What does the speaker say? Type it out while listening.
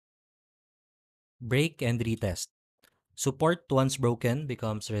Break and retest. Support once broken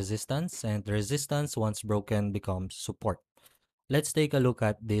becomes resistance, and resistance once broken becomes support. Let's take a look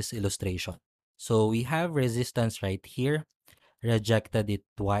at this illustration. So we have resistance right here, rejected it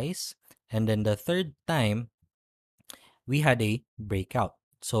twice, and then the third time we had a breakout.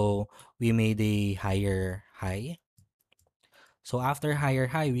 So we made a higher high. So after higher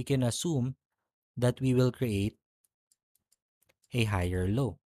high, we can assume that we will create a higher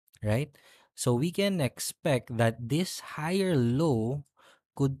low, right? So we can expect that this higher low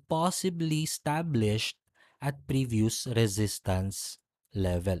could possibly establish at previous resistance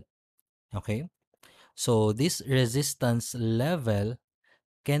level. Okay? So this resistance level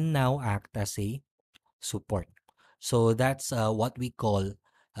can now act as a support. So that's what we call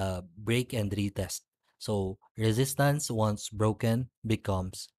break and retest. So resistance once broken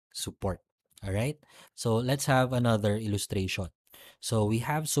becomes support. All right. So let's have another illustration. So we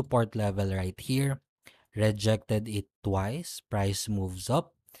have support level right here. Rejected it twice. Price moves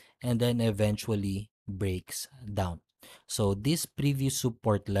up and then eventually breaks down. So this previous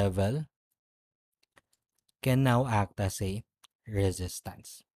support level can now act as a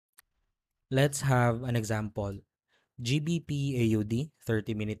resistance. Let's have an example. GBP AUD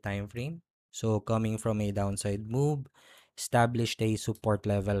 30-minute time frame. So coming from a downside move, established a support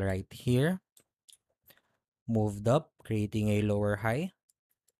level right here, moved up, creating a lower high,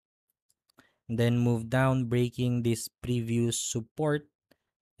 then moved down, breaking this previous support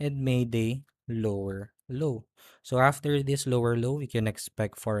and made a lower low. So after this lower low, we can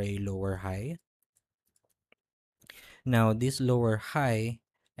expect for a lower high. Now this lower high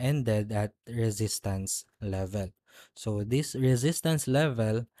ended at resistance level. So this resistance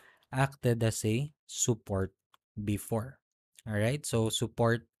level acted as a support before. All right, so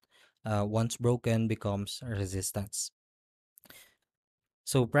support once broken becomes resistance.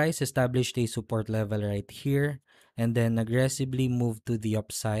 So price established a support level right here and then aggressively moved to the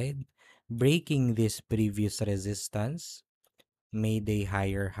upside, breaking this previous resistance, made a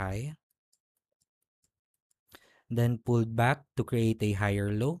higher high, then pulled back to create a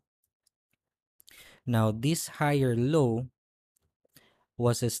higher low. Now, this higher low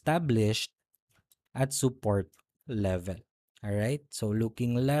was established at support level. All right. So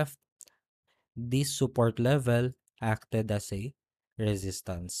looking left, this support level acted as a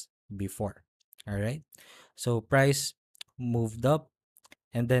resistance before. All right. So price moved up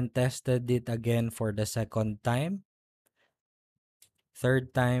and then tested it again for the second time,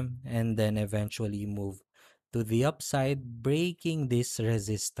 third time, and then eventually moved to the upside, breaking this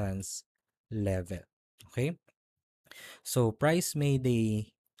resistance level. Okay. So price made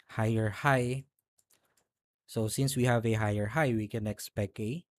a higher high. So since we have a higher high, we can expect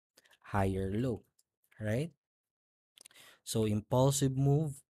a higher low, right? So impulsive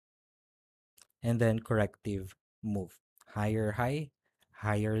move and then corrective move. Higher high,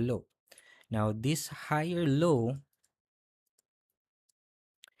 higher low. Now this higher low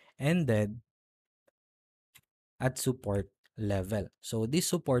ended at support level. So this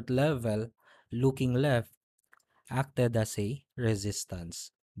support level, looking left, acted as a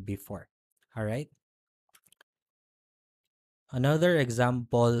resistance before. All right. Another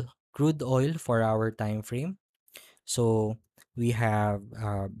example, crude oil for our time frame. So we have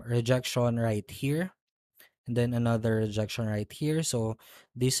rejection right here and then another rejection right here. So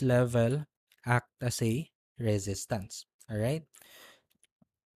this level act as a resistance. All right.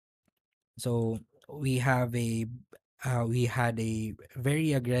 So we had a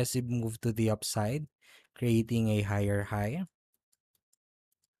very aggressive move to the upside, creating a higher high.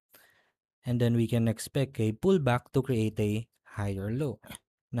 And then we can expect a pullback to create a higher low.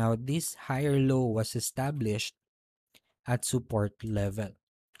 Now this higher low was established at support level.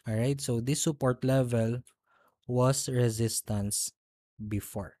 All right, so this support level was resistance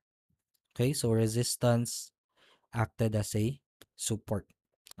before. Okay, so resistance acted as a support.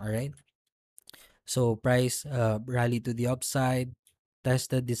 All right, so price rallied to the upside,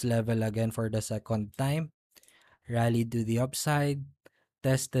 tested this level again for the second time, rallied to the upside,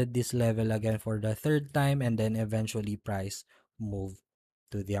 tested this level again for the third time, and then eventually price moved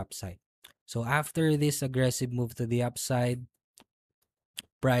to the upside. So after this aggressive move to the upside,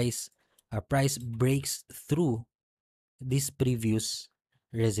 price breaks through this previous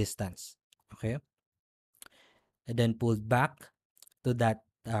resistance, okay, and then pulled back to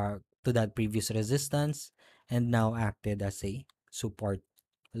that previous resistance and now acted as a support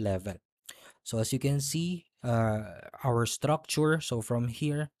level. So as you can see, our structure, so from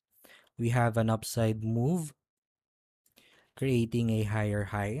here we have an upside move creating a higher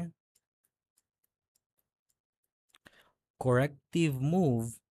high, corrective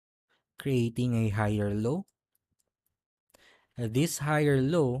move creating a higher low. This higher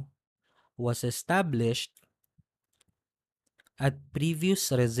low was established at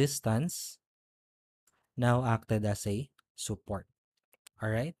previous resistance, now acted as a support. All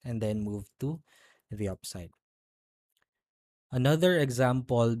right, and then move to the upside. Another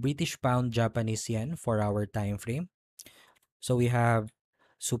example, British pound, Japanese yen for our time frame. So we have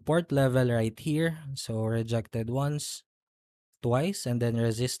support level right here. So rejected once, twice, and then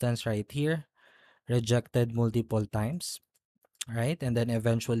resistance right here, rejected multiple times. All right, and then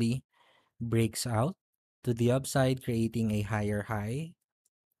eventually breaks out to the upside, creating a higher high.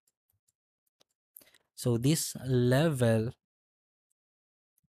 So this level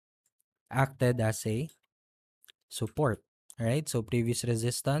acted as a support. All right, so previous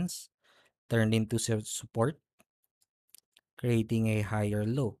resistance turned into support, creating a higher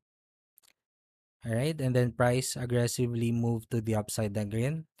low. All right, and then price aggressively moved to the upside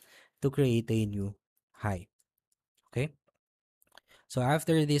again to create a new high. Okay, so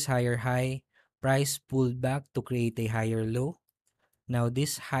after this higher high, price pulled back to create a higher low. Now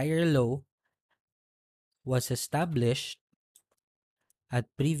this higher low was established at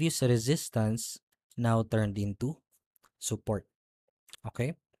previous resistance, now turned into support.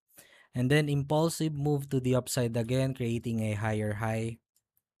 Okay, and then impulsive move to the upside again, creating a higher high,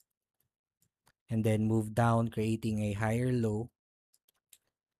 and then move down, creating a higher low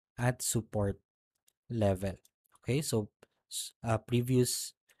at support level. Okay, so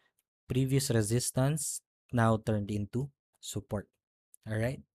previous resistance now turned into support. All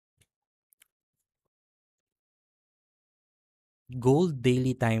right. Gold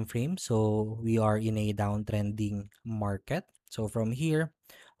daily time frame. So we are in a downtrending market. So from here,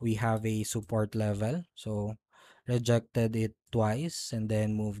 we have a support level. So rejected it twice and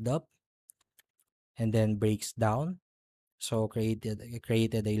then moved up and then breaks down. So created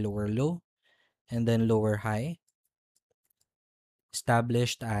a lower low and then lower high,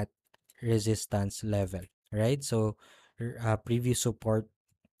 established at resistance level, right? So previous support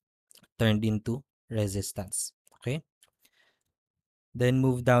turned into resistance. Okay. Then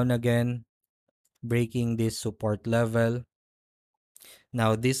move down again, breaking this support level.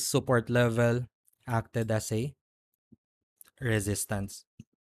 Now this support level acted as a resistance.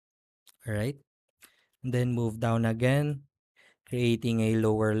 All right. Then move down again, creating a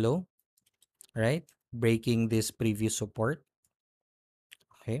lower low, right? Breaking this previous support.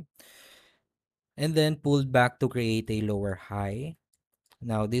 Okay. And then pulled back to create a lower high.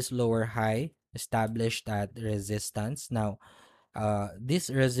 Now this lower high established at resistance. Now this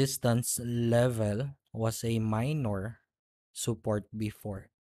resistance level was a minor support before.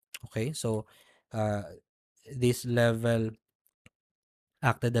 Okay, so uh, this level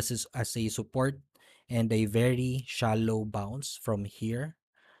acted as a support and a very shallow bounce from here,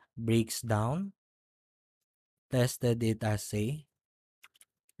 breaks down, tested it as a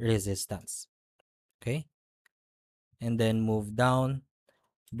resistance. Okay, and then move down,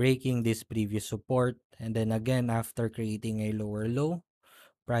 breaking this previous support, and then again after creating a lower low,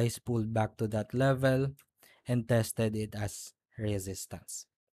 price pulled back to that level and tested it as resistance.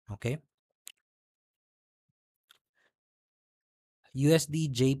 Okay.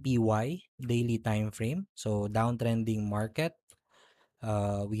 USD JPY daily time frame. So downtrending market.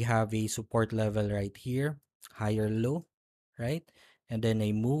 We have a support level right here, higher low, right? And then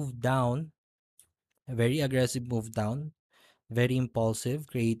a move down, a very aggressive move down, very impulsive,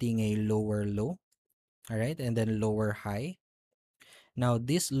 creating a lower low, all right? And then lower high. Now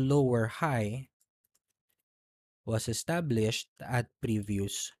this lower high was established at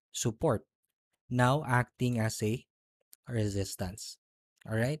previous support, now acting as a resistance.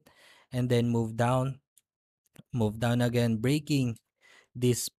 All right. And then move down again, breaking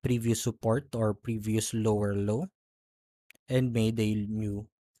this previous support or previous lower low and made a new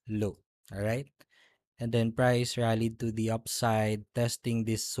low. All right. And then price rallied to the upside, testing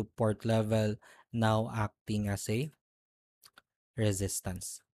this support level, now acting as a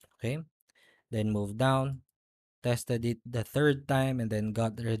resistance. Okay. Then move down, tested it the third time and then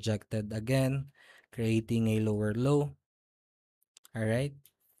got rejected again, creating a lower low. All right.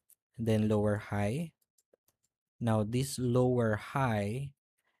 And then lower high. Now this lower high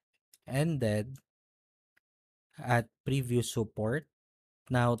ended at previous support,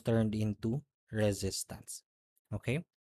 now turned into resistance. Okay.